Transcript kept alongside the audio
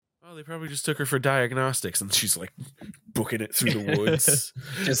Oh, they probably just took her for diagnostics, and she's like booking it through the woods.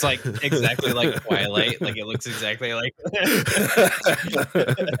 Just like exactly like Twilight. Like it looks exactly like that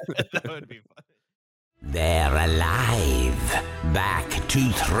would be fun. They're alive, back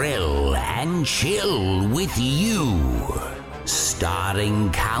to thrill and chill with you. Starring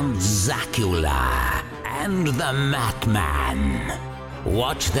Count Zacula and the Matman.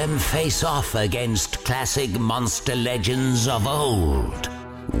 Watch them face off against classic monster legends of old.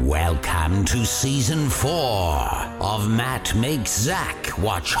 Welcome to Season 4 of Matt Makes Zach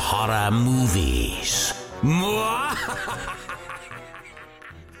Watch Horror Movies.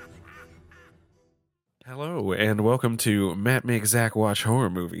 Hello, and welcome to Matt Makes Zach Watch Horror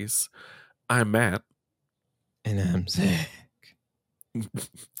Movies. I'm Matt. And I'm Zach.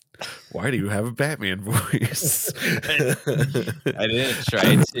 Why do you have a Batman voice? I didn't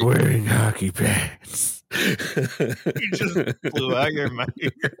try to. Wearing hockey pants. You just blew out your mic.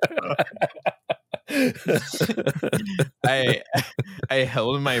 I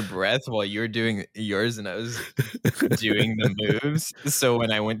held my breath while you were doing yours, and I was doing the moves. So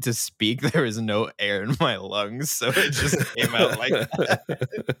when I went to speak, there was no air in my lungs, so it just came out like that.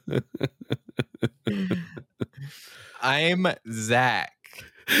 I'm Zach.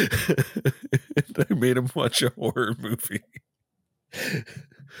 I made him watch a horror movie.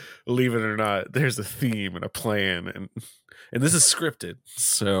 Believe it or not, there's a theme and a plan, and this is scripted,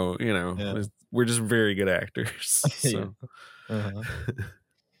 so you know, yeah. We're just very good actors. So. All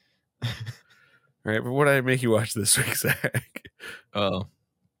right, but what did I make you watch this week, Zach? Oh,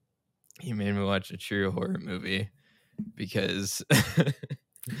 you made me watch a true horror movie because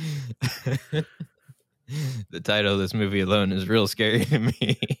the title of this movie alone is real scary to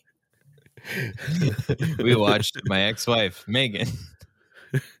me. We watched my ex-wife, Megan.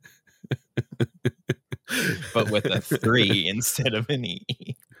 But with a 3 instead of an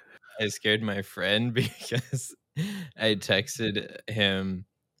E. I scared my friend because I texted him.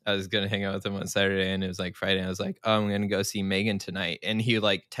 I was going to hang out with him on Saturday, and it was like Friday. I was like, oh, I'm going to go see Megan tonight. And he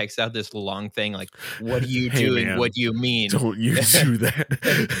like texts out this long thing like, what are you doing? Man, what do you mean? Don't you do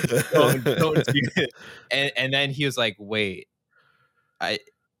that. don't do it. And then he was like, wait,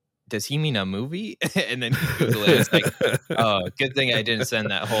 does he mean a movie? And then he Googled it. It's like, oh, good thing I didn't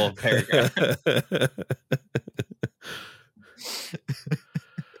send that whole paragraph.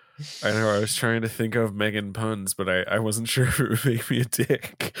 I know, I was trying to think of Megan puns, but I wasn't sure if it would make me a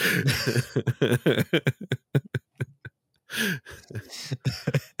dick.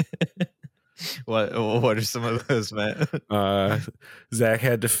 What are some of those, Matt? Zach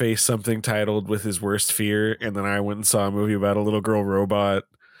had to face something titled With His Worst Fear, and then I went and saw a movie about a little girl robot.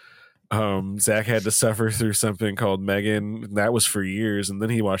 Zach had to suffer through something called Megan, and that was for years, and then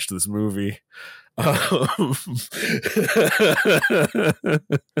he watched this movie.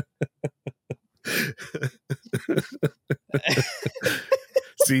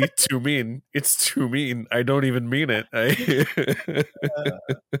 See, too mean. It's too mean. I don't even mean it.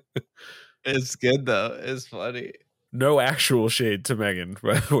 It's good though. It's funny. No actual shade to Megan,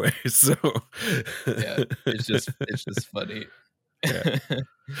 by the way. So yeah, it's just funny. Yeah.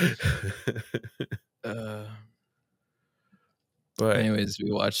 But anyways,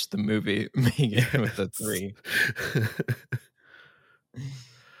 we watched the movie Megan with a 3.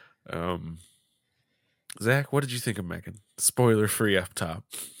 Zach, what did you think of Megan? Spoiler free up top.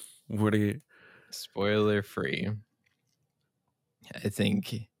 What do you? Spoiler free. I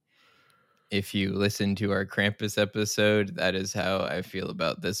think if you listen to our Krampus episode, that is how I feel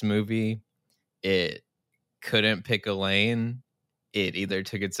about this movie. It couldn't pick a lane. It either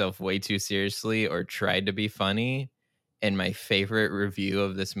took itself way too seriously or tried to be funny. And my favorite review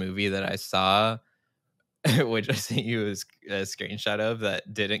of this movie that I saw, which I sent you a screenshot of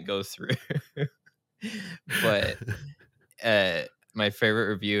that didn't go through. But my favorite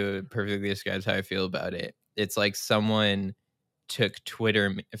review perfectly describes how I feel about it. It's like someone took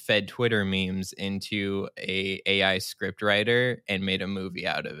fed Twitter memes into a AI script writer and made a movie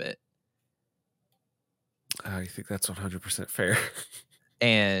out of it. I think that's 100% fair.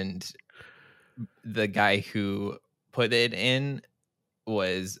 And the guy who put it in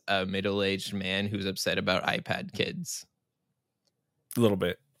was a middle-aged man who's upset about iPad kids. A little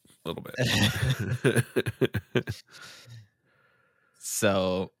bit.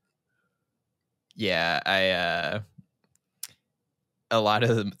 So yeah, a lot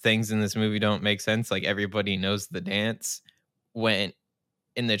of the things in this movie don't make sense. Like everybody knows the dance. When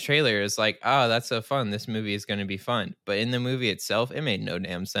in the trailer it's like, oh, that's so fun, this movie is going to be fun. But in the movie itself, it made no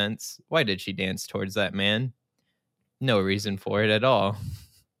damn sense. Why did she dance towards that man? No reason for it at all.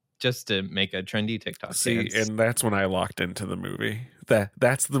 just to make a trendy TikTok See, dance. and that's when I locked into the movie.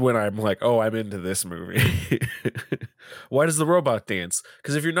 That's when I'm like, oh, I'm into this movie. Why does the robot dance?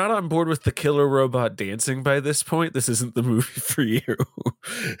 Because if you're not on board with the killer robot dancing by this point, this isn't the movie for you.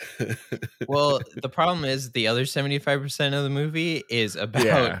 Well, the problem is the other 75% of the movie is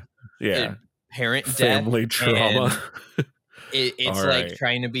about yeah. parent Family death, trauma. and it's All like right.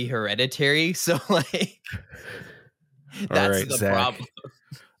 trying to be hereditary. So like that's right, the Zach. problem.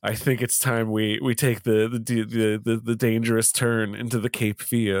 I think it's time we take the dangerous turn into the Cape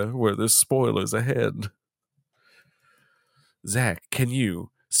Fear, where there's spoilers ahead. Zach, can you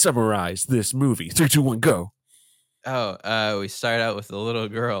summarize this movie? 3, 2, 1, go. We start out with a little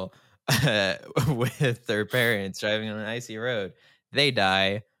girl with their parents driving on an icy road. They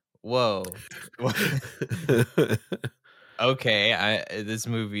die. Whoa. Okay, this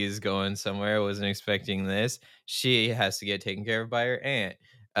movie is going somewhere. I wasn't expecting this. She has to get taken care of by her aunt,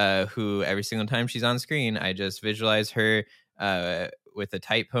 who every single time she's on screen, I just visualize her with a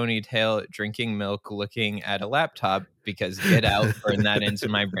tight ponytail, drinking milk, looking at a laptop, because Get Out burned that into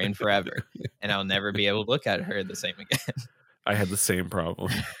my brain forever, and I'll never be able to look at her the same again. I had the same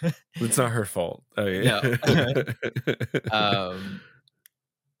problem. It's not her fault. No.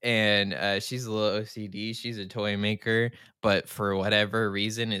 And she's a little OCD. She's a toy maker, but for whatever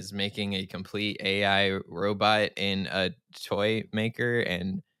reason is making a complete AI robot in a toy maker,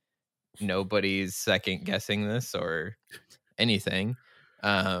 and nobody's second guessing this or anything.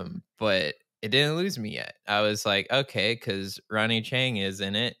 But it didn't lose me yet. I was like, okay, because Ronnie Chang is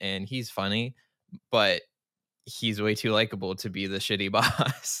in it and he's funny, but he's way too likable to be the shitty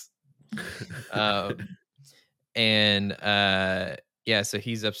boss. Yeah, so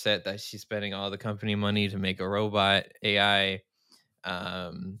he's upset that she's spending all the company money to make a robot AI.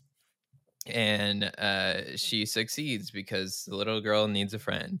 And she succeeds because the little girl needs a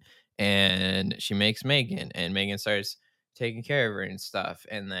friend, and she makes Megan, and Megan starts taking care of her and stuff,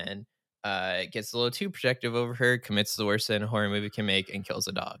 and then gets a little too protective over her, commits the worst sin a horror movie can make, and kills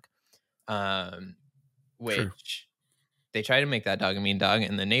a dog. Which True. They try to make that dog a mean dog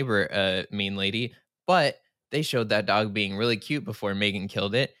and the neighbor a mean lady, but they showed that dog being really cute before Megan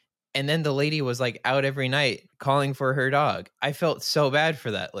killed it. And then the lady was like out every night calling for her dog. I felt so bad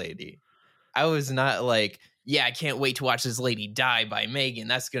for that lady. I was not like, yeah, I can't wait to watch this lady die by Megan.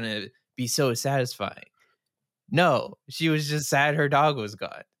 That's going to be so satisfying. No, she was just sad her dog was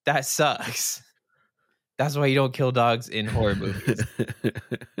gone. That sucks. That's why you don't kill dogs in horror movies.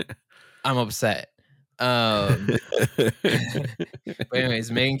 I'm upset. But anyways,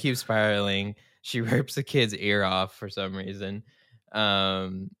 Megan keeps spiraling. She rips the kid's ear off for some reason.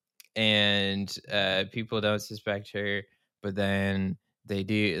 And people don't suspect her, but then they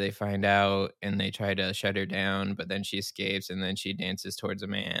do. They find out and they try to shut her down, but then she escapes and then she dances towards a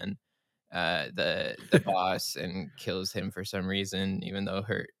man, the boss, and kills him for some reason, even though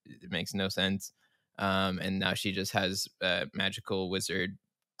it makes no sense. And now she just has magical wizard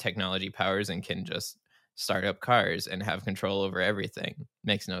technology powers and can just start up cars and have control over everything.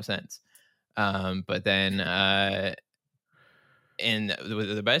 Makes no sense. But then in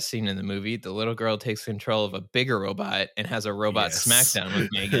the best scene in the movie, the little girl takes control of a bigger robot and has a robot smackdown with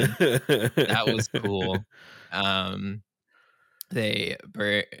Megan. That was cool. They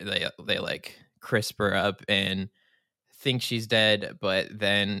like crisp her up and think she's dead, but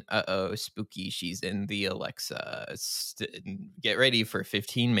then spooky, she's in the Alexa. Get ready for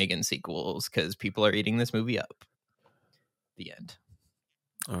 15 Megan sequels because people are eating this movie up. The end.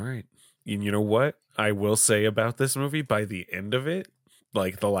 All right. And you know what I will say about this movie? By the end of it,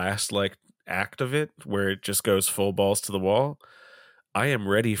 like the last act of it, where it just goes full balls to the wall, I am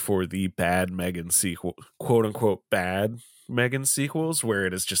ready for the bad Megan sequel, quote unquote bad Megan sequels, where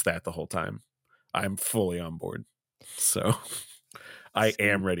it is just that the whole time. I'm fully on board. So I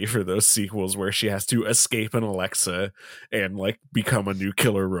am ready for those sequels where she has to escape an Alexa and become a new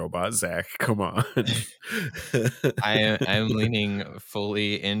killer robot. Zach, come on. I'm leaning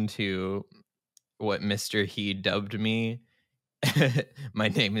fully into what Mr. He dubbed me. My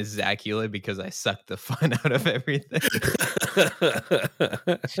name is Zacula because I suck the fun out of everything.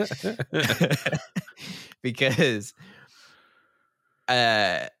 Because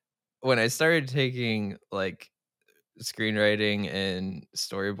when I started taking screenwriting and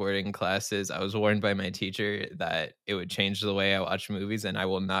storyboarding classes, I was warned by my teacher that it would change the way I watch movies, and I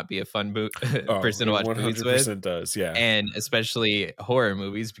will not be a fun person to watch movies with. 100% does, yeah. And especially horror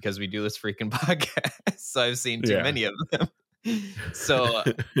movies, because we do this freaking podcast, so I've seen too many of them. So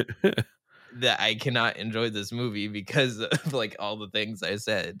that I cannot enjoy this movie because of all the things I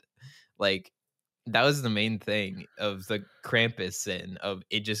said. that was the main thing of the Krampus sin of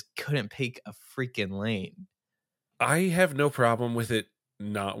it just couldn't pick a freaking lane. I have no problem with it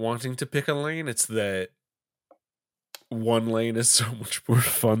not wanting to pick a lane. It's that one lane is so much more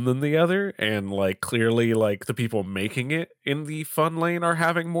fun than the other, and like clearly like the people making it in the fun lane are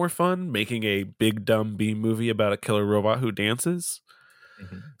having more fun making a big dumb B movie about a killer robot who dances.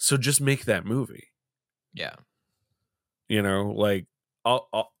 So just make that movie. Yeah. You know, like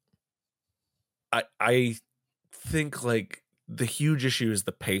I think like the huge issue is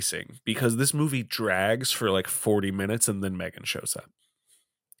the pacing, because this movie drags for like 40 minutes and then Megan shows up.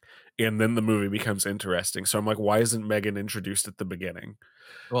 And then the movie becomes interesting. So I'm like, why isn't Megan introduced at the beginning?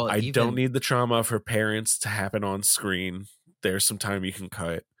 Well, I don't need the trauma of her parents to happen on screen. There's some time you can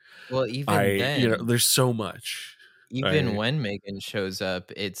cut. Well, even then, you know, there's so much. Even when Megan shows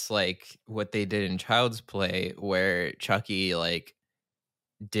up, it's like what they did in Child's Play, where Chucky like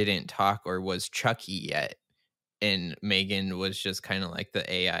didn't talk or was Chucky yet, and Megan was just kind of like the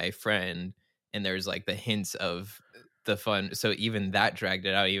AI friend, and there's like the hints of the fun. So even that dragged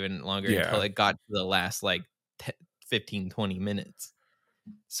it out even longer until it got to the last like 15, 20 minutes.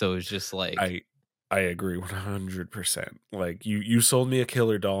 So it's just like I agree 100%. Like you sold me a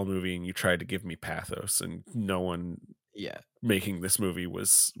killer doll movie and you tried to give me pathos, and no one making this movie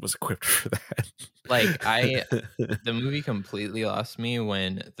was equipped for that. Like the movie completely lost me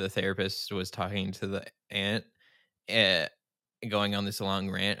when the therapist was talking to the aunt, going on this long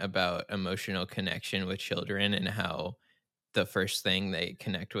rant about emotional connection with children and how the first thing they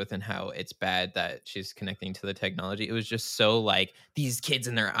connect with and how it's bad that she's connecting to the technology. It was just so like these kids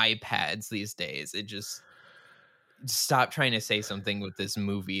and their iPads these days. It just stop trying to say something with this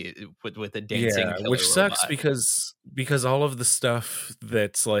movie with a dancing killer which robot. sucks because all of the stuff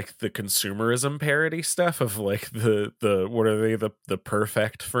that's like the consumerism parody stuff of like the what are they, the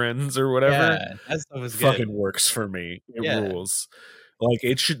perfect friends or whatever, that stuff was fucking good. works for me. It rules. Like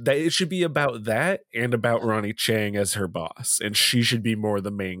it should be about that and about Ronnie Chang as her boss, and she should be more the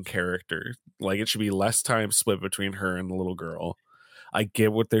main character. Like it should be less time split between her and the little girl. I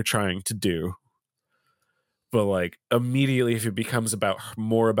get what they're trying to do, but like immediately if it becomes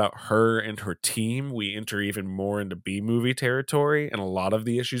more about her and her team, we enter even more into B movie territory, and a lot of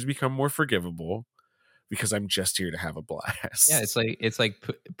the issues become more forgivable because I'm just here to have a blast. Yeah, it's like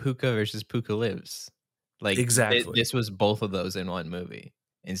Puka versus Puka Lives. Like exactly, this was both of those in one movie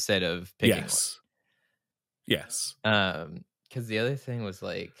instead of picking one. Yes. Because the other thing was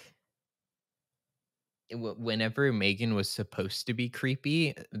like, whenever Megan was supposed to be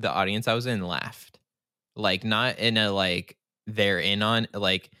creepy, the audience I was in laughed. Like not in a like they're in on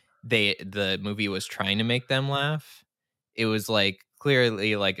like the movie was trying to make them laugh. It was like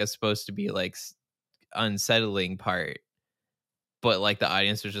clearly like a supposed to be like unsettling part. But like the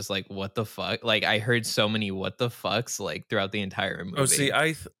audience was just like, what the fuck? Like I heard so many what the fucks like throughout the entire movie. Oh, see,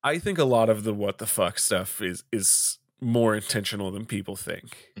 I think a lot of the what the fuck stuff is more intentional than people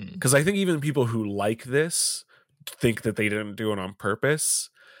think. Because I think even people who like this think that they didn't do it on purpose.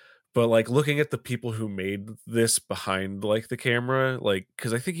 But like looking at the people who made this behind like the camera, like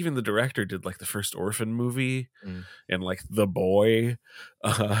because I think even the director did like the first Orphan movie and like The Boy,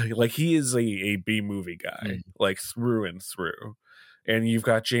 like he is a B movie guy like through and through. And you've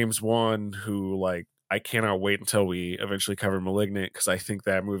got James Wan, who like I cannot wait until we eventually cover Malignant, because I think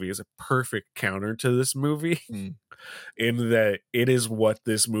that movie is a perfect counter to this movie in that it is what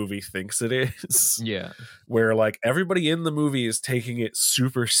this movie thinks it is. Yeah. Where like everybody in the movie is taking it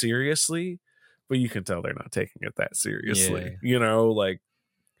super seriously, but you can tell they're not taking it that seriously. You know, like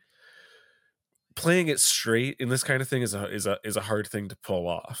playing it straight in this kind of thing is a hard thing to pull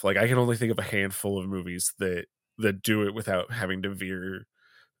off. Like I can only think of a handful of movies that do it without having to veer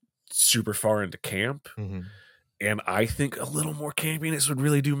super far into camp. And I think a little more campiness would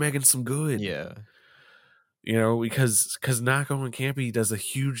really do Megan some good. Yeah. You know, because not going campy does a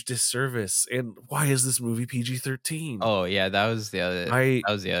huge disservice. And why is this movie PG-13? Oh yeah, that was the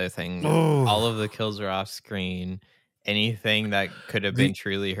other thing. All of the kills are off screen. Anything that could have been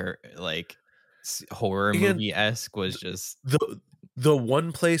truly like horror movie-esque was just the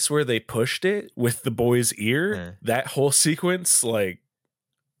one place where they pushed it with the boy's ear, that whole sequence, like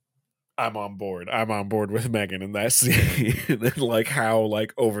I'm on board with Megan in that scene. And like how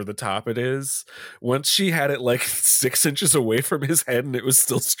like over the top it is. Once she had it like 6 inches away from his head and it was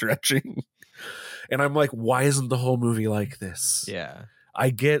still stretching, and I'm like, why isn't the whole movie like this? Yeah,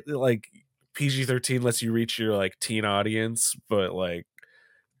 I get like PG-13 lets you reach your like teen audience, but like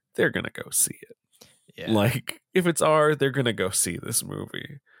they're gonna go see it. Like if it's R, they're gonna go see this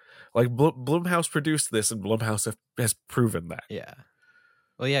movie. Like Blumhouse produced this, and Blumhouse has proven that.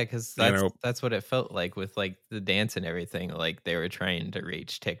 Well, yeah, because You know, that's what it felt like with like the dance and everything. Like they were trying to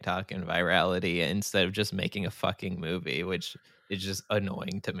reach TikTok and virality instead of just making a fucking movie, which is just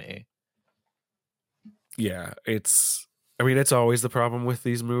annoying to me. yeah, it's. I mean, it's always the problem with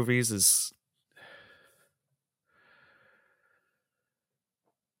these movies is.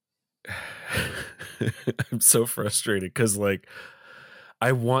 I'm so frustrated because, like,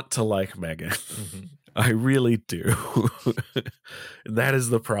 I want to like Megan. I really do. And that is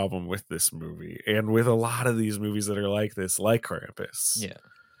the problem with this movie and with a lot of these movies that are like this, like Krampus.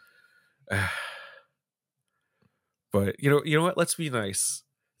 Yeah. But you know what? Let's be nice.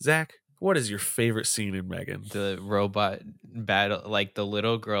 Zach, what is your favorite scene in Megan? The robot battle, like the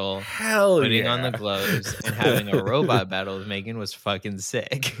little girl Hell putting on the yeah. gloves and having a robot battle with Megan was fucking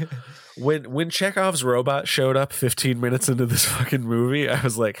sick. When Chekhov's robot showed up 15 minutes into this fucking movie, I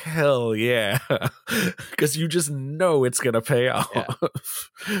was like, hell yeah. Because you just know it's gonna pay off.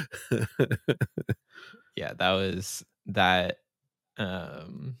 Yeah, that was that.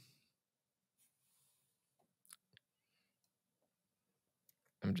 I'm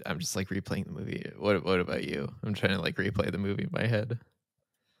just like replaying the movie. What about you? I'm trying to like replay the movie in my head.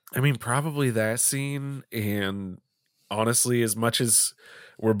 I mean, probably that scene, and honestly, as much as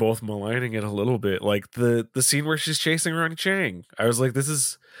we're both maligning it a little bit, like the scene where she's chasing Ronnie Chang, I was like, this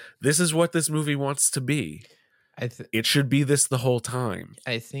is what this movie wants to be. It should be this the whole time.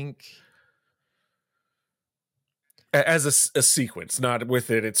 I think as a sequence, not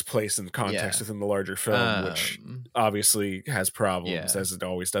within its place in context within the larger film, which obviously has problems as it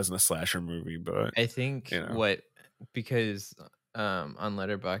always does in a slasher movie. But I think because on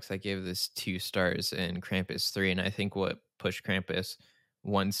Letterboxd I gave this 2 stars and Krampus 3, and I think what pushed Krampus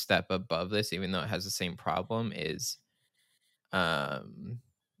one step above this, even though it has the same problem, is the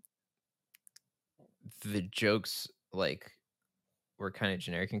jokes like were kind of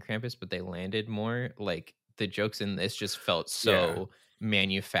generic in Krampus, but they landed more. Like the jokes in this just felt so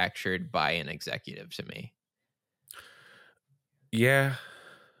manufactured by an executive to me. Yeah.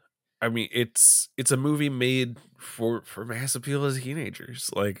 I mean, it's a movie made for mass appeal as teenagers.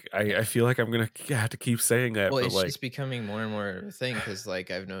 Like, I feel like I'm gonna have to keep saying that. Well, but it's like, just becoming more and more of a thing because,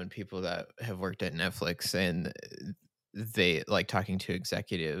 like, I've known people that have worked at Netflix and they like talking to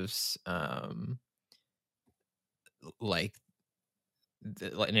executives. Like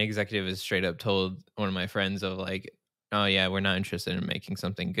an executive is straight up told one of my friends of like, oh yeah, we're not interested in making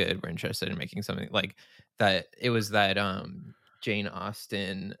something good, we're interested in making something like that. It was that Jane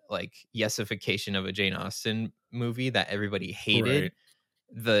Austen, like yesification of a Jane Austen movie that everybody hated.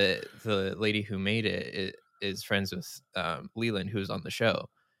 Right. The lady who made it is friends with Leland, who's on the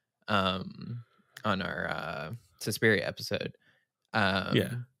show on our Suspiria episode.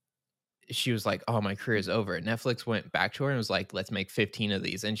 She was like, oh, my career is over. Netflix went back to her and was like, let's make 15 of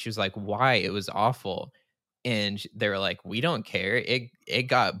these. And she was like, why? It was awful. And they were like, we don't care. It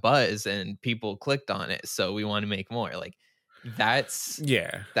got buzz and people clicked on it, so we want to make more. Like that's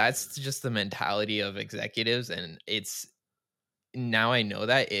just the mentality of executives. And it's now I know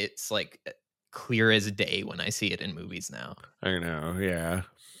that it's like clear as day when I see it in movies now. I know. Yeah.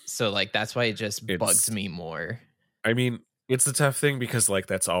 So like, that's why it just bugs me more. I mean, it's a tough thing because like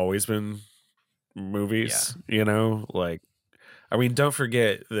that's always been movies, you know, like, I mean, don't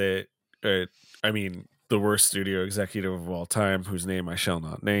forget that, I mean, the worst studio executive of all time, whose name I shall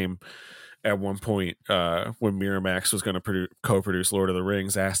not name, at one point, when Miramax was going to co-produce Lord of the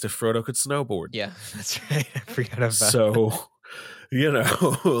Rings, asked if Frodo could snowboard. Yeah, that's right. I forgot about so, that. You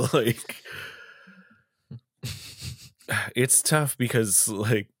know, like, it's tough because,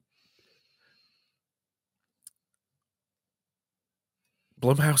 like,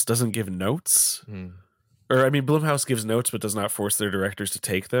 Blumhouse doesn't give notes. Or, I mean, Blumhouse gives notes but does not force their directors to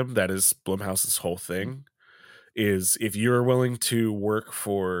take them. That is Blumhouse's whole thing, is if you're willing to work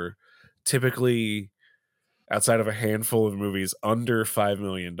for typically, outside of a handful of movies, under $5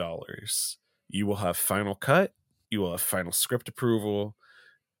 million, you will have final cut, you will have final script approval,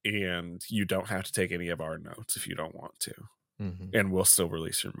 and you don't have to take any of our notes if you don't want to. And we'll still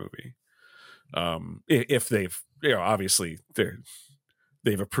release your movie. If they've, you know, obviously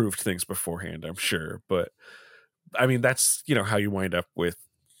they've approved things beforehand, I'm sure. But I mean, that's, you know, how you wind up with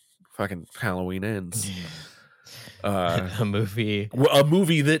fucking Halloween Ends. A movie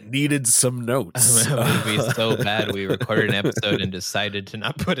that needed some notes. A movie so bad we recorded an episode and decided to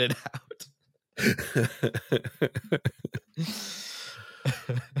not put it out.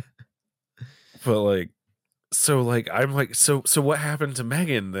 But like, so like, I'm like, so what happened to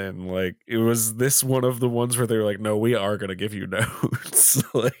Megan then? Like, it was this one of the ones where they're like, no, we are gonna give you notes.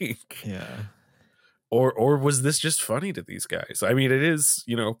 Like, yeah. Or was this just funny to these guys? I mean, it is,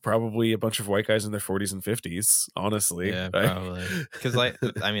 probably a bunch of white guys in their 40s and 50s, honestly. Yeah, probably. Because, I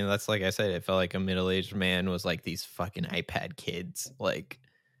mean, that's like I said, it felt like a middle-aged man was like these fucking iPad kids. Like,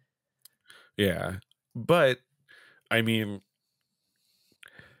 yeah. But, I mean,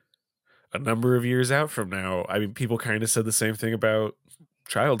 a number of years out from now, I mean, people kind of said the same thing about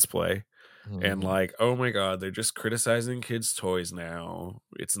Child's Play. And like, oh my God, they're just criticizing kids' toys now.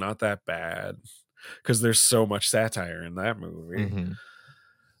 It's not that bad. Because there's so much satire in that movie.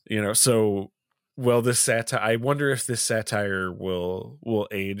 So, well, this satire, I wonder if this satire will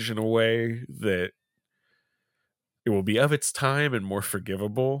age in a way that it will be of its time and more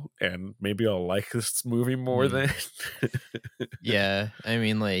forgivable, and maybe I'll like this movie more than. Yeah, I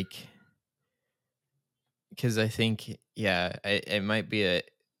mean, like, because I think, yeah, it might be a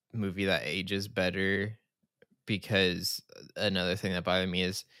movie that ages better, because another thing that bothered me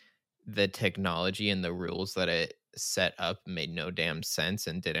is the technology and the rules that it set up made no damn sense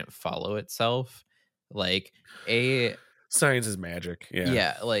and didn't follow itself. Like, science is magic.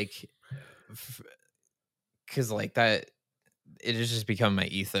 Yeah, like, because like that, it has just become my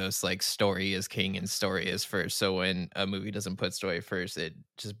ethos. Like, story is king and story is first. So when a movie doesn't put story first, it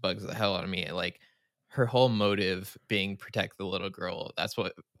just bugs the hell out of me. Like, her whole motive being protect the little girl, that's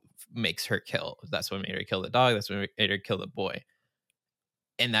what makes her kill. That's what made her kill the dog. That's what made her kill the boy.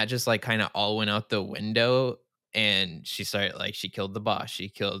 And that just like kind of all went out the window, and she started like, she killed the boss, she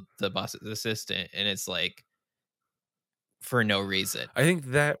killed the boss's assistant, and it's like for no reason. I think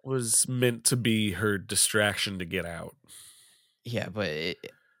that was meant to be her distraction to get out. Yeah, but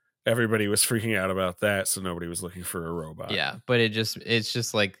everybody was freaking out about that, so nobody was looking for a robot. Yeah, but it's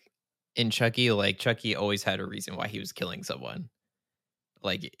just like in Chucky, like Chucky always had a reason why he was killing someone.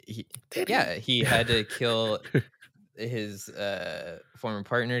 Like he had to kill his former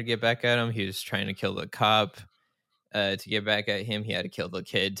partner to get back at him. He was trying to kill the cop to get back at him. He had to kill the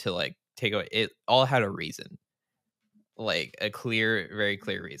kid to like take away. It all had a reason, like a very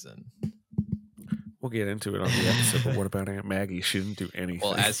clear reason. We'll get into it on the episode, but what about Aunt Maggie? She didn't do anything.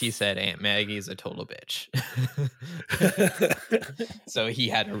 Well, as he said, Aunt Maggie is a total bitch. So he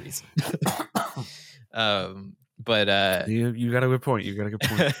had a reason. But you got a good point.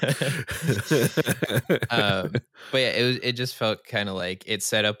 But yeah, it just felt kind of like it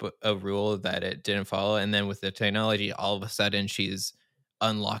set up a rule that it didn't follow, and then with the technology, all of a sudden she's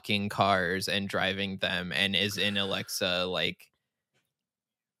unlocking cars and driving them, and is in Alexa. Like,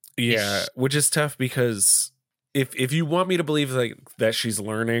 yeah, which is tough because if you want me to believe like that she's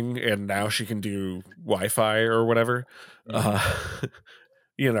learning and now she can do Wi-Fi or whatever,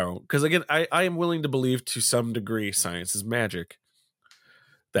 because again, I am willing to believe to some degree science is magic.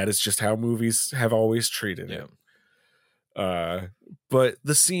 That is just how movies have always treated it. But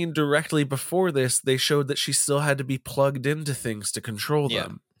the scene directly before this, they showed that she still had to be plugged into things to control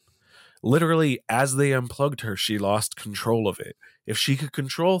them. Literally, as they unplugged her, she lost control of it. If she could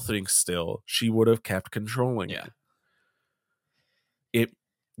control things still, she would have kept controlling it.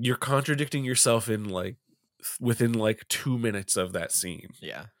 You're contradicting yourself within 2 minutes of that scene.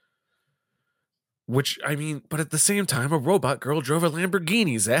 Yeah. Which, I mean, but at the same time, a robot girl drove a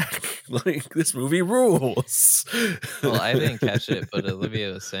Lamborghini, Zach. Like, this movie rules. Well, I didn't catch it, but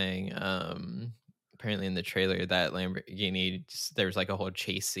Olivia was saying, apparently in the trailer, that Lamborghini, there was like a whole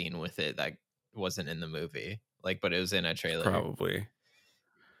chase scene with it that wasn't in the movie. Like, but it was in a trailer. Probably.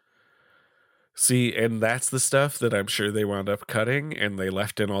 See, and that's the stuff that I'm sure they wound up cutting, and they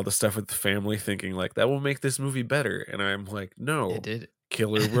left in all the stuff with the family thinking, like, that will make this movie better. And I'm like, no. It did.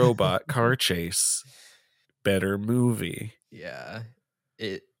 Killer robot car chase. Better movie. Yeah.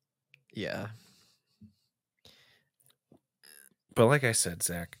 Yeah. But like I said,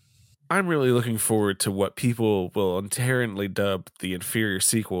 Zach, I'm really looking forward to what people will inherently dub the inferior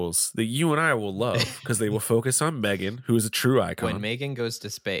sequels that you and I will love, because they will focus on Megan, who is a true icon. When Megan goes to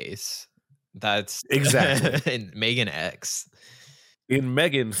space, that's exactly in Megan X. In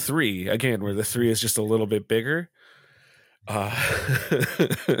Megan 3, again, where the 3 is just a little bit bigger.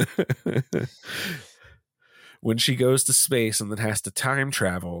 When she goes to space and then has to time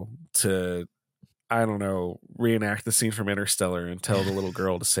travel to, I don't know, reenact the scene from Interstellar and tell the little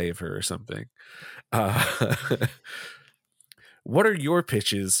girl to save her or something. What are your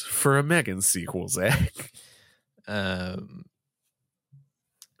pitches for a Megan sequel, Zach? I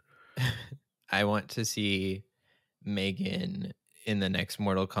want to see Megan in the next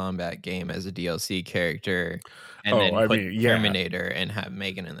Mortal Kombat game as a DLC character, and then put Terminator and have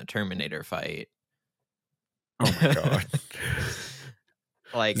Megan in the Terminator fight. Oh my god.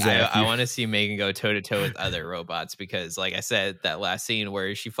 Like, I want to see Megan go toe-to-toe with other robots, because like I said, that last scene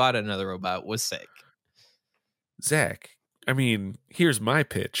where she fought another robot was sick. Zach, I mean, here's my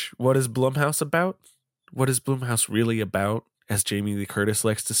pitch. What is Blumhouse about? What is Blumhouse really about? As Jamie Lee Curtis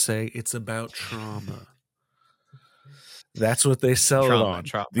likes to say, it's about trauma. That's what they sell it on.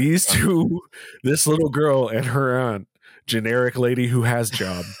 These two, this little girl and her aunt, generic lady who has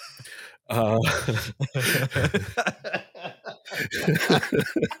job. Are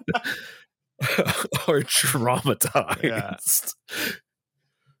traumatized. Yeah.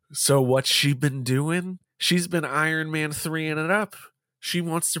 So what's she been doing? She's been Iron Man 3-ing it up. She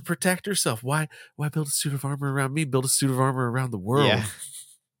wants to protect herself. Why build a suit of armor around me? Build a suit of armor around the world.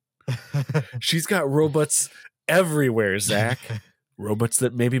 Yeah. She's got robots everywhere, Zach. Robots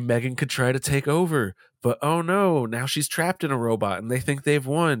that maybe Megan could try to take over. But oh no, now she's trapped in a robot and they think they've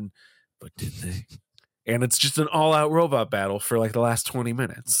won. But did they? And it's just an all-out robot battle for like the last 20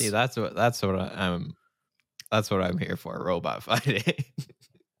 minutes. See, that's what I'm here for, robot fighting.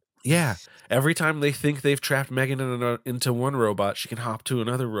 Yeah. Every time they think they've trapped Megan into one robot, she can hop to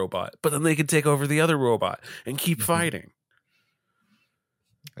another robot. But then they can take over the other robot and keep fighting.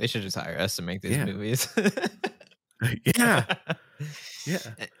 They should just hire us to make these movies. Yeah.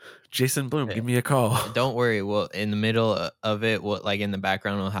 Jason Blum, give me a call. Don't worry. Well, in the middle of it, like in the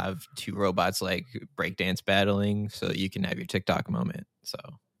background, we'll have two robots like breakdance battling so that you can have your TikTok moment. So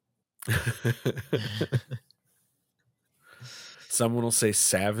someone will say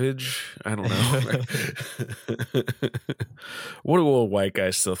savage. I don't know. What do old white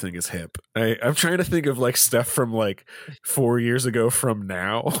guys still think is hip? I'm trying to think of like stuff from like 4 years ago from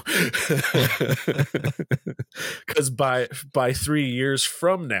now. Because by 3 years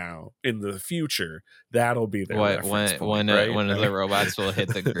from now in the future, that'll be their reference point, right? One of the robots will hit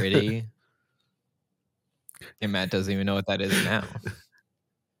the gritty. And Matt doesn't even know what that is now.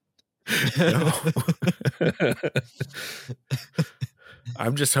 No.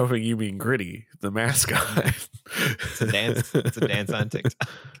 I'm just hoping you mean Gritty, the mascot. It's a dance on TikTok.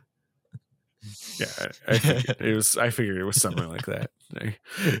 Yeah, I figured it was something like that.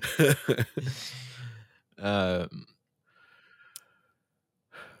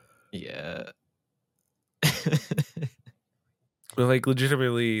 Yeah. But like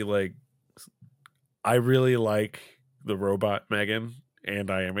legitimately, like I really like the robot Megan.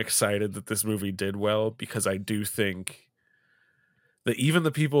 And I am excited that this movie did well because I do think that even the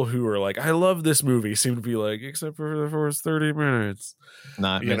people who are like, I love this movie, seem to be like, except for the first 30 minutes.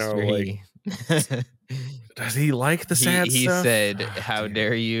 Not Mr. Like, does he like the sad he stuff? He said, how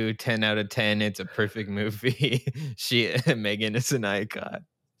dare you, 10 out of 10, it's a perfect movie. Megan is an icon.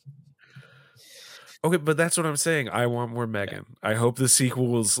 Okay, but that's what I'm saying. I want more Megan. Yeah. I hope the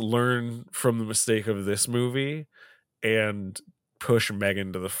sequels learn from the mistake of this movie and push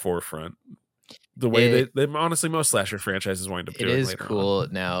Megan to the forefront the way they honestly most slasher franchises wind up doing. It is cool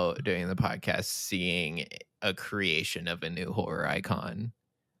now doing the podcast seeing a creation of a new horror icon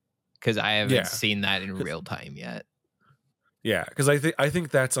because I haven't seen that in real time yet. Yeah, because I think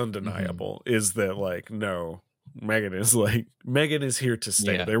that's undeniable. Is that like no, Megan is here to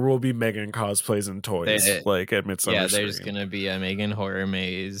stay. Yeah. There will be Megan cosplays and toys like at Midsummer. Yeah, there's gonna be a Megan horror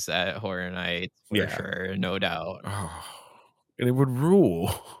maze at Horror Nights for sure, no doubt. Oh. And it would rule.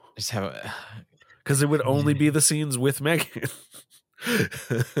 Just have because it would only be the scenes with Megan.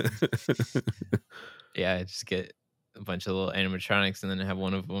 Yeah, just get a bunch of little animatronics and then have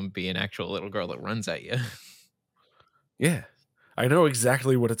one of them be an actual little girl that runs at you. Yeah. I know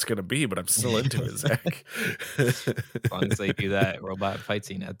exactly what it's going to be, but I'm still into it, Zach. As long as they do that robot fight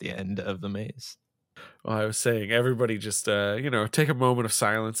scene at the end of the maze. Well, I was saying, everybody just, take a moment of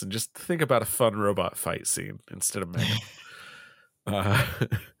silence and just think about a fun robot fight scene instead of Megan.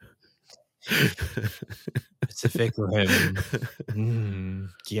 Pacific Rim.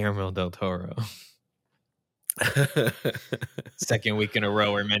 Guillermo del Toro. Second week in a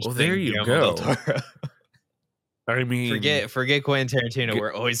row we're mentioning there you Guillermo go. Del Toro. I mean, forget Quentin Tarantino.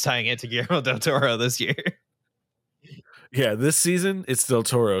 We're always tying it to Guillermo del Toro this year. Yeah, this season it's Del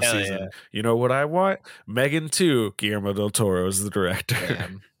Toro season. Yeah. You know what I want? Megan 2. Guillermo del Toro is the director.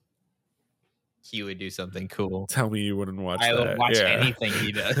 Damn. He would do something cool. Tell me you wouldn't watch that. I would watch anything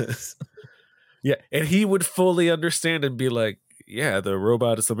he does. Yeah, and he would fully understand and be like, yeah, the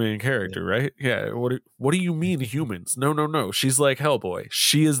robot is the main character, right? Yeah, what do you mean humans? No. She's like Hellboy.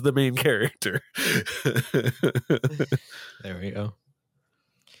 She is the main character. There we go.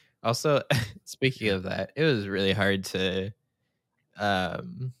 Also, speaking of that, it was really hard to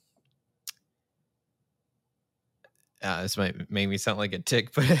this might make me sound like a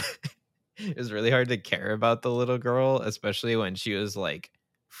tick, but it was really hard to care about the little girl, especially when she was like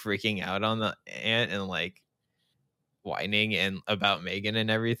freaking out on the aunt and like whining and about Megan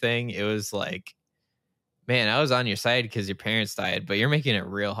and everything. It was like Man, I was on your side because your parents died, but you're making it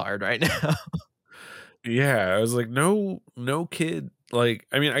real hard right now. Yeah, I was like, no kid. Like,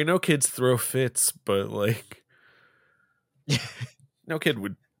 I mean, I know kids throw fits, but like, no kid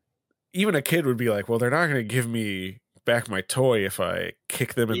would. Even a kid would be like, well, they're not going to give me back my toy if I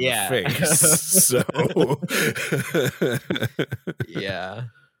kick them in the face. So, yeah,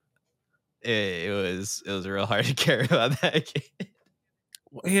 it was real hard to care about that kid.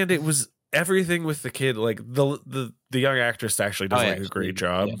 And it was everything with the kid. Like the young actress actually does a great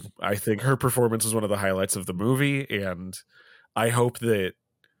job. Yeah. I think her performance was one of the highlights of the movie, and I hope that,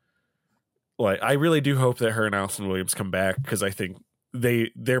 like, I really do hope that her and Allison Williams come back, because I think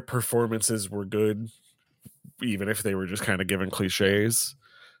their performances were good, even if they were just kind of given cliches.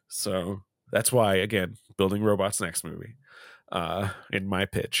 So that's why, again, Building Robots next movie, in my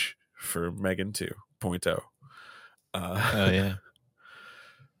pitch for Megan 2.0. Oh yeah.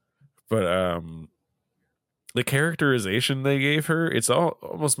 But the characterization they gave her, it's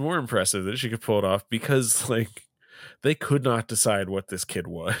almost more impressive that she could pull it off, because like they could not decide what this kid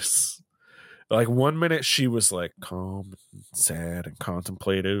was. Like, one minute she was like calm and sad and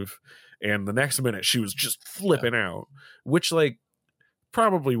contemplative, and the next minute she was just flipping out, which like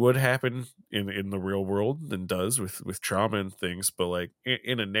probably would happen in the real world and does with trauma and things, but like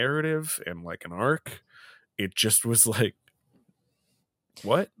in a narrative and like an arc, it just was like,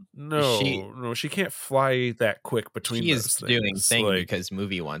 what? No, she can't fly that quick between those things. She is doing thing like, because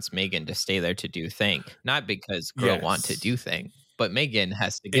movie wants Megan to stay there to do thing, not because girl want to do thing, but Megan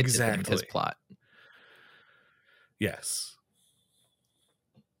has to get to thing because plot. Yes.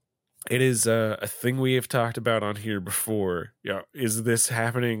 It is a thing we have talked about on here before. Yeah, is this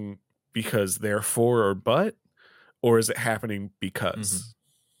happening because therefore or but, or is it happening because? Mm-hmm.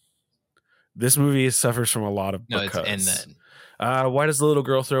 This movie suffers from a lot of because. No, it's and then. Why does the little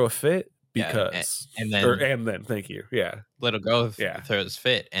girl throw a fit? Because. Yeah, and then, thank you. Yeah. Little girl throws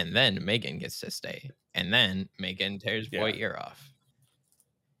fit, and then Megan gets to stay. And then Megan tears boy ear off.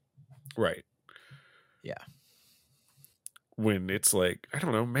 Right. Yeah. When it's like, I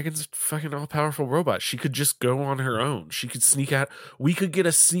don't know, Megan's a fucking all-powerful robot. She could just go on her own. She could sneak out. We could get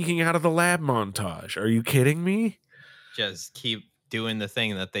a sneaking out of the lab montage. Are you kidding me? Just keep doing the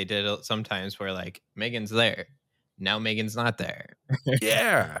thing that they did sometimes where, like, Megan's there. Now Megan's not there.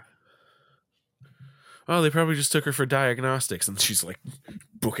 Yeah. Oh, they probably just took her for diagnostics, and she's like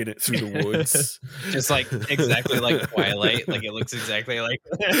booking it through the woods. Just like exactly like Twilight. Like it looks exactly like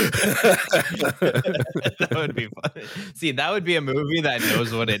that would be fun. See, that would be a movie that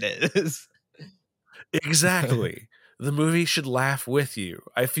knows what it is. Exactly. The movie should laugh with you.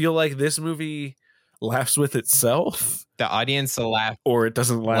 I feel like this movie laughs with itself. The audience will laugh. Or it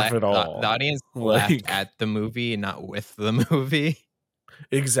doesn't laugh at all. The audience laughed at the movie, not with the movie.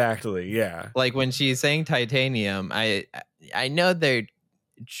 Exactly, yeah. Like when she's saying titanium, I know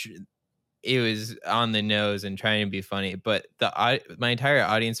it was on the nose and trying to be funny, but my entire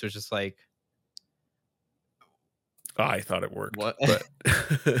audience was just like, I thought it worked. What?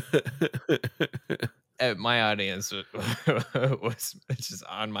 But my audience was just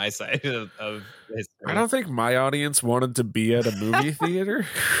on my side of history. I don't think my audience wanted to be at a movie theater.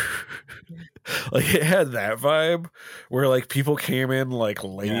 Like it had that vibe where like people came in like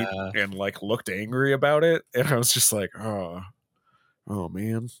late and like looked angry about it, and I was just like, oh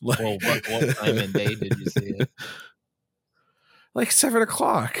man. Like, well, what time and day did you see it? Like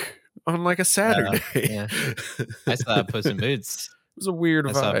 7:00 on like a Saturday. Yeah. I saw Puss in Boots. It was a weird vibe.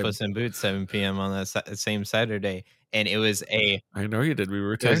 I saw Puss in Boots 7 p.m. on that same Saturday, and it was I know you did. We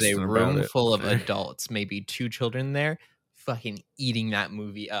were. It was a room full of adults, maybe 2 children there, fucking eating that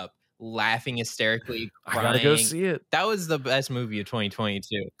movie up, laughing hysterically, crying. I gotta go see it. That was the best movie of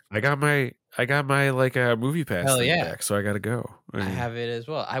 2022. I got my like a movie pass back, so I gotta go. I have it as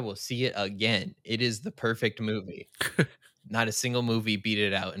well. I will see it again. It is the perfect movie. Not a single movie beat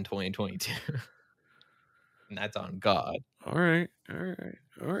it out in 2022. And that's on God. All right. I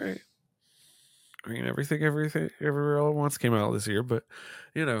mean, everything, everywhere all at once came out this year, but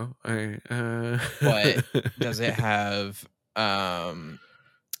you know, But does it have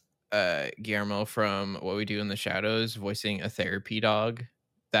Guillermo from What We Do in the Shadows voicing a therapy dog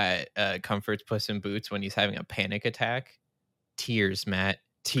that comforts Puss in Boots when he's having a panic attack? Tears, Matt.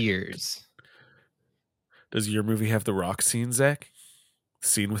 Tears. Does your movie have the rock scene, Zach?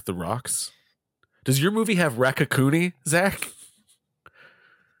 Scene with the rocks? Does your movie have Raccacoonie, Zach?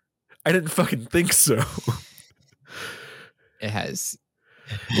 I didn't fucking think so. It has.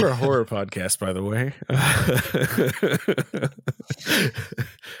 We're a horror podcast, by the way.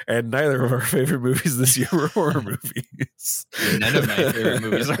 And neither of our favorite movies this year were horror movies. None of my favorite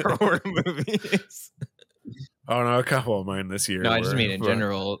movies are horror movies. Oh no, a couple of mine this year. No, I just were, mean in but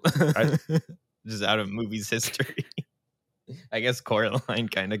general, just out of movies history. I guess Coraline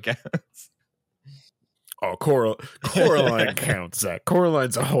kind of counts. Oh, Coraline counts. Zach.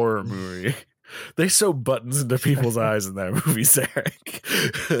 Coraline's a horror movie. They sew buttons into people's eyes in that movie, Zach.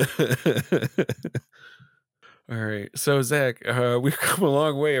 All right, so Zach, we've come a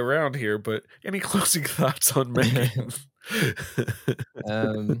long way around here, but any closing thoughts on Megan?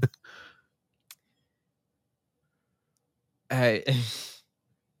 I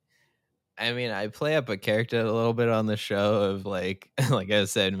mean, I play up a character a little bit on the show of like I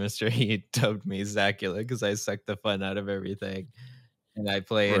said, Mr. He dubbed me Zacula because I suck the fun out of everything, and I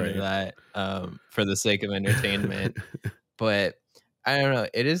play into that for the sake of entertainment. But I don't know,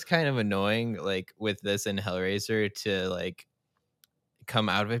 it is kind of annoying, like with this and Hellraiser, to like come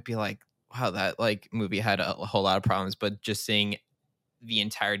out of it, be like, wow, that like movie had a whole lot of problems, but just seeing the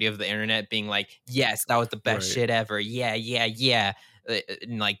entirety of the internet being like, yes, that was the best shit ever. Yeah.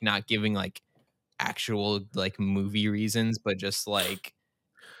 And like not giving like actual like movie reasons, but just like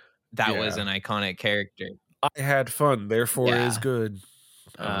that was an iconic character. I had fun, therefore is good.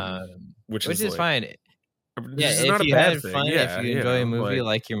 Which is like, fine. Yeah, if you had fun, if you enjoy a movie,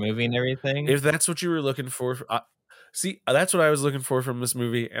 like your movie and everything. If that's what you were looking for, see, that's what I was looking for from this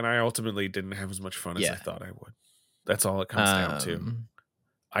movie, and I ultimately didn't have as much fun as I thought I would. That's all it comes down to.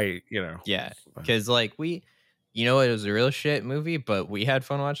 Because like it was a real shit movie, but we had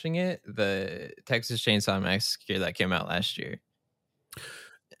fun watching it. The Texas Chainsaw Massacre that came out last year.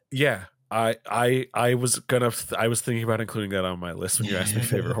 Yeah, I was thinking about including that on my list when you asked me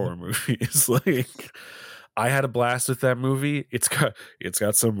favorite horror movies. Like, I had a blast with that movie. It's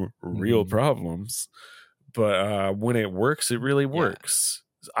got some real problems, but when it works, it really works.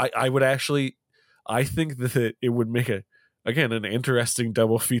 I think that it would make an interesting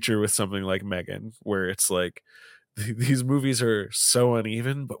double feature with something like Megan, where it's like these movies are so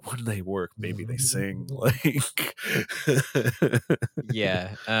uneven, but when they work, maybe they sing. Like,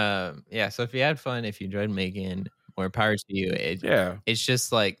 So if you had fun, if you enjoyed Megan, more power to you. It's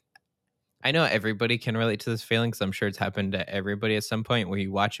just like, I know everybody can relate to this feeling, because I'm sure it's happened to everybody at some point, where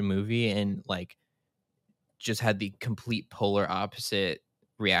you watch a movie and like just had the complete polar opposite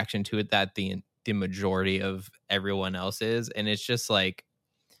reaction to it that the majority of everyone else is, and it's just like,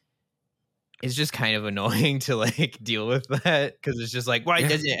 it's just kind of annoying to like deal with that, because it's just like, why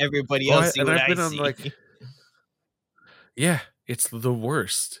doesn't everybody else see what I see? It's the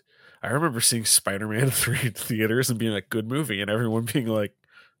worst. I remember seeing Spider-Man 3 in theaters and being like, good movie, and everyone being like,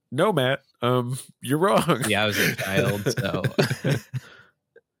 no, Matt, you're wrong. Yeah, I was a child, so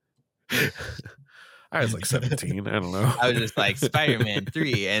I was like 17. I don't know. I was just like, Spider-Man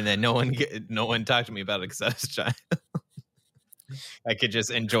 3, and then no one talked to me about it because I was a child. I could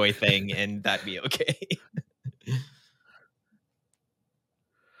just enjoy Thing, and that'd be okay.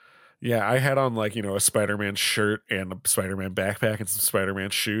 Yeah, I had on like, a Spider-Man shirt and a Spider-Man backpack and some Spider-Man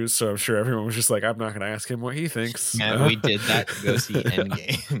shoes, so I'm sure everyone was just like, I'm not going to ask him what he thinks. And we did that to go see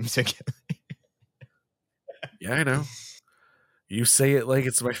Endgame together. Yeah, I know. You say it like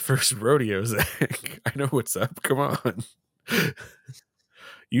it's my first rodeo, Zach. I know what's up. Come on.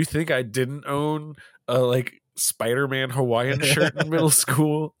 You think I didn't own a like Spider-Man Hawaiian shirt in middle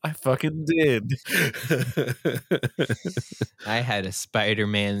school? I fucking did. I had a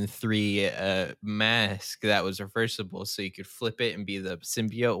Spider-Man 3 mask that was reversible, so you could flip it and be the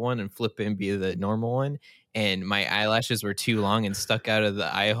symbiote one and flip it and be the normal one. And my eyelashes were too long and stuck out of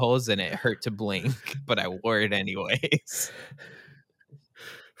the eye holes, and it hurt to blink, but I wore it anyways.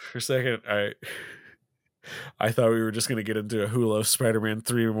 For a second, I thought we were just going to get into a Hulu Spider-Man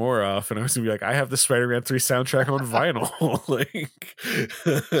 3 more off, and I was going to be like, I have the Spider-Man 3 soundtrack on vinyl. Like,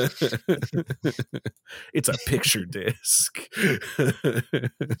 it's a picture disc.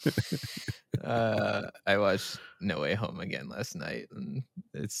 I watched No Way Home again last night, and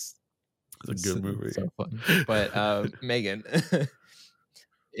it's a good movie. So fun. But Megan,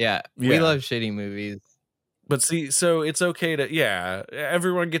 we love shitty movies. But see, so it's okay to,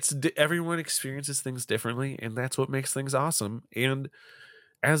 everyone experiences things differently, and that's what makes things awesome. And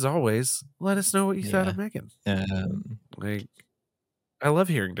as always, let us know what you thought of Megan. Like, I love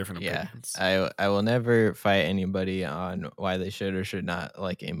hearing different opinions. I will never fight anybody on why they should or should not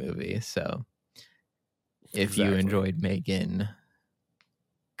like a movie. So if you enjoyed Megan,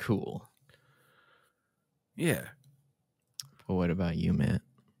 cool. Yeah. But what about you, Matt?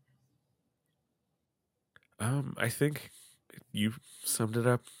 I think you summed it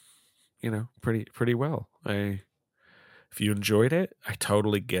up, pretty well. If you enjoyed it, I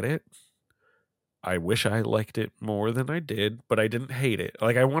totally get it. I wish I liked it more than I did, but I didn't hate it.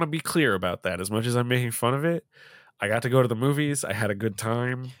 Like, I want to be clear about that. As much as I'm making fun of it, I got to go to the movies. I had a good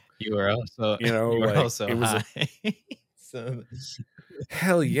time. You were also, You know, you were like, also it was high. So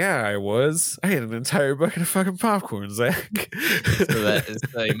hell yeah, I was. I had an entire bucket of fucking popcorn, Zach.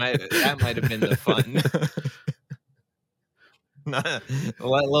 that might have been the fun. A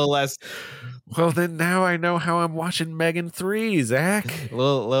little less. Well, then now I know how I'm watching Megan 3, Zach. A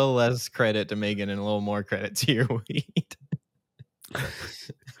little less credit to Megan and a little more credit to your weed.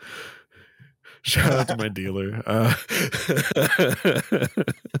 Shout out to my dealer.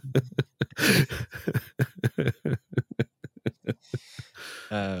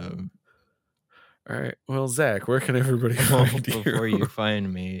 All right. Well, Zach, where can everybody find you? Before you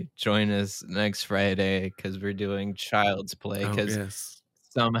find me, join us next Friday because we're doing Child's Play. Because yes.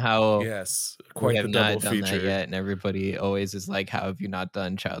 somehow quite we have the not double done feature that yet, and everybody always is like, "How have you not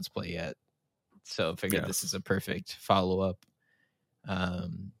done Child's Play yet?" So I figured this is a perfect follow up.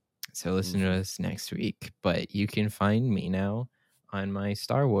 So listen to us next week. But you can find me now on my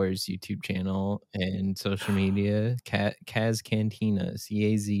Star Wars YouTube channel and social media, Kaz Cantina,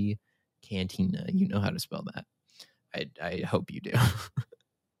 CAZ Cantina. You know how to spell that. I hope you do.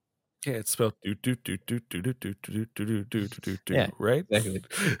 Yeah, it's spelled do, right? Exactly.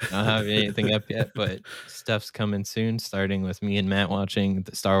 I don't have anything up yet, but stuff's coming soon, starting with me and Matt watching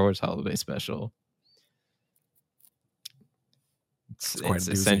the Star Wars Holiday Special. It's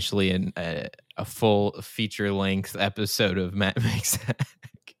essentially a full feature-length episode of Matt Makes Zach.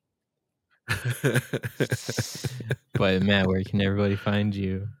 But Matt, where can everybody find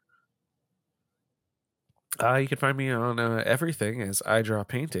you? You can find me on everything as I Draw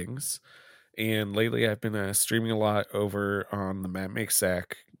Paintings. And lately I've been streaming a lot over on the Matt Makes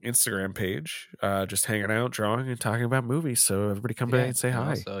Zach Instagram page, just hanging out, drawing, and talking about movies. So everybody come by and say hi.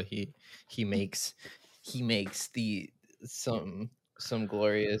 Also, he makes some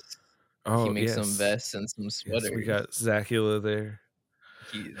glorious. He makes some vests and some sweaters. Yes, we got Zacula there.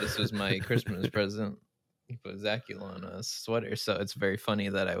 This was my Christmas present. He put Zacula on a sweater, so it's very funny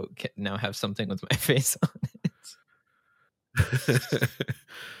that I now have something with my face on it.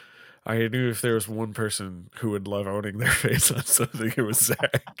 I knew if there was one person who would love owning their face on something, it was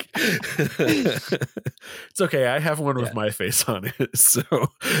Zach. It's okay. I have one with my face on it. So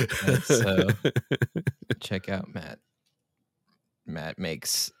check out Matt. Matt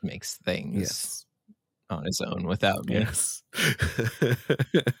makes things on his own without me. Yes.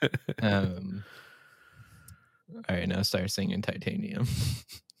 All right, now start singing Titanium.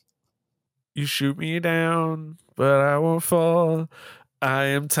 You shoot me down, but I won't fall. I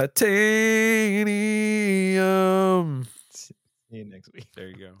am titanium. See you next week. There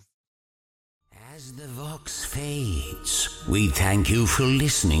you go. As the Vox fades, we thank you for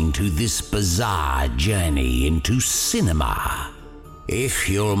listening to this bizarre journey into cinema. If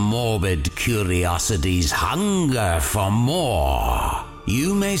your morbid curiosities hunger for more,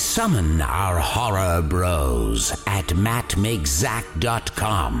 you may summon our horror bros at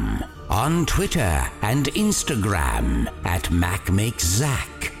mattmakeszach.com, on Twitter and Instagram at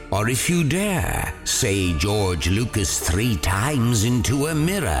macmakeszach, or if you dare, say George Lucas 3 times into a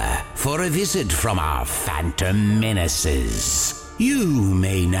mirror for a visit from our phantom menaces. You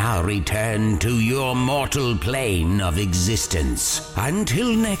may now return to your mortal plane of existence.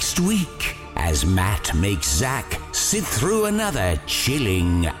 Until next week, as Matt makes Zach sit through another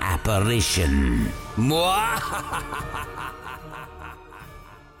chilling apparition. Mwah!